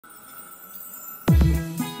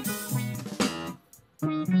Jake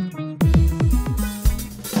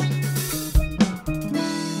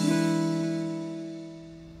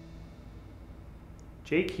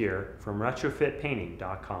here from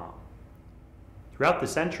retrofitpainting.com. Throughout the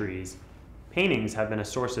centuries, paintings have been a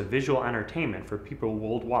source of visual entertainment for people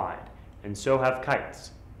worldwide, and so have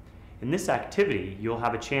kites. In this activity, you'll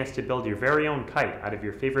have a chance to build your very own kite out of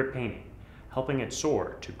your favorite painting, helping it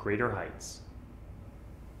soar to greater heights.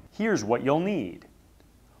 Here's what you'll need.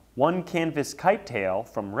 One canvas kite tail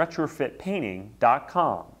from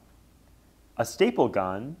retrofitpainting.com, a staple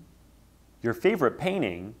gun, your favorite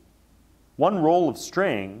painting, one roll of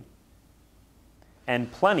string,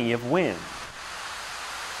 and plenty of wind.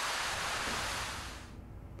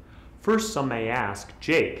 First, some may ask,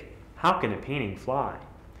 Jake, how can a painting fly?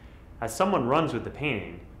 As someone runs with the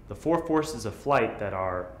painting, the four forces of flight that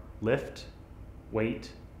are lift,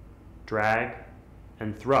 weight, drag,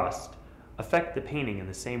 and thrust affect the painting in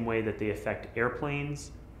the same way that they affect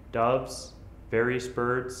airplanes, doves, various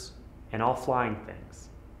birds, and all flying things.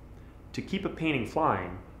 To keep a painting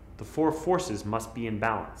flying, the four forces must be in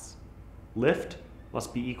balance. Lift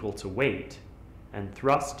must be equal to weight, and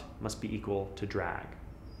thrust must be equal to drag.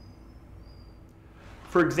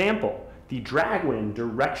 For example, the drag wind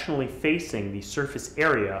directionally facing the surface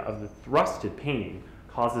area of the thrusted painting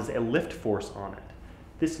causes a lift force on it.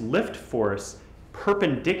 This lift force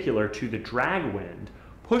perpendicular to the drag wind,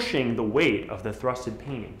 pushing the weight of the thrusted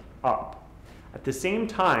painting up. At the same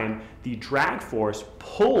time, the drag force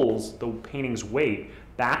pulls the painting's weight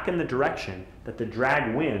back in the direction that the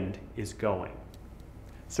drag wind is going.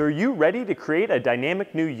 So are you ready to create a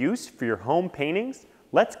dynamic new use for your home paintings?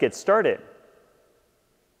 Let's get started.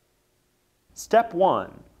 Step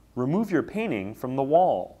 1. Remove your painting from the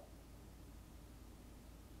wall.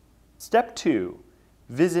 Step 2.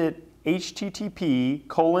 Visit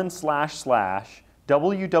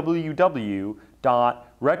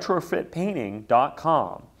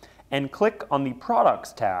http://www.retrofitpainting.com and click on the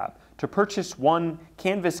Products tab to purchase one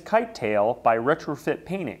canvas kite tail by Retrofit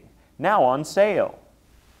Painting, now on sale.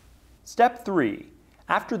 Step 3.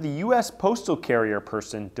 After the U.S. postal carrier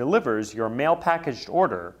person delivers your mail packaged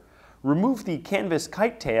order, remove the canvas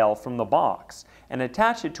kite tail from the box and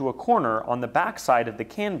attach it to a corner on the back side of the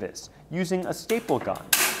canvas using a staple gun.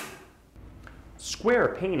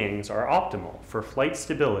 Square paintings are optimal for flight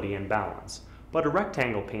stability and balance, but a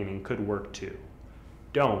rectangle painting could work too.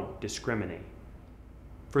 Don't discriminate.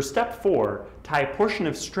 For step 4, tie a portion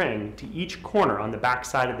of string to each corner on the back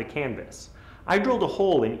side of the canvas. I drilled a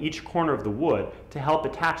hole in each corner of the wood to help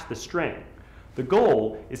attach the string. The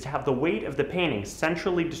goal is to have the weight of the painting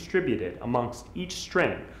centrally distributed amongst each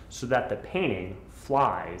string so that the painting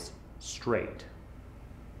flies straight.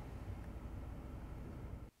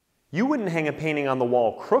 You wouldn't hang a painting on the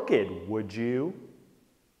wall crooked, would you?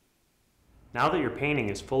 Now that your painting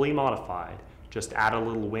is fully modified, just add a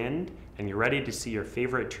little wind and you're ready to see your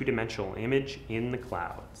favorite two-dimensional image in the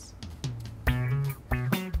clouds.